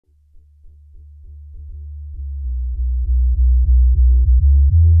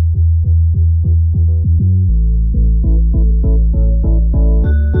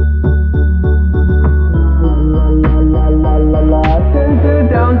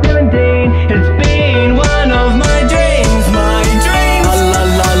2017. It's been one of my dreams, my dreams. La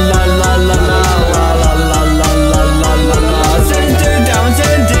la la la la la la la la la la la la la. Since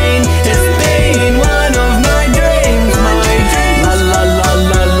 2017, it's been one of my dreams, my dreams. La la la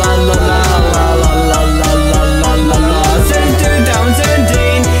la la la la la la la la la la la. Since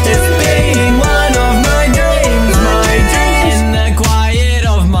 2017, it's been one of my dreams, my dreams. In the quiet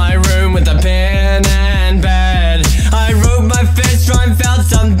of my room with a pen and pad, I wrote my first rhyme, felt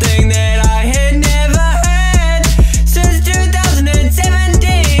something that I had never heard. Since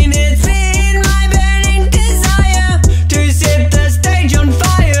 2017, it's been my burning desire to set the stage on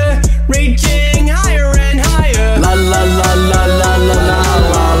fire, reaching higher and higher. La la la la la la la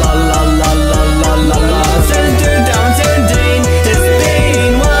la la la la la la la. Since 2017, it's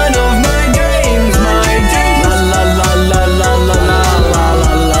been one of my dreams, my dreams. La la la la la la la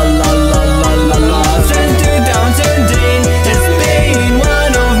la la la la la la la. Since 2017, it's been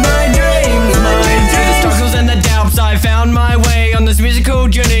one of my dreams, my dreams. Through the struggles and the doubts, I found my way on this musical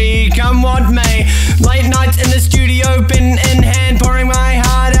journey, come what may. Late nights in the studio, pen in hand, pouring my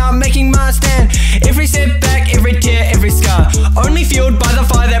heart out, making my stand. Every setback, every tear, every scar, only fueled by the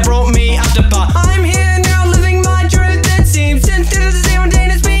fire that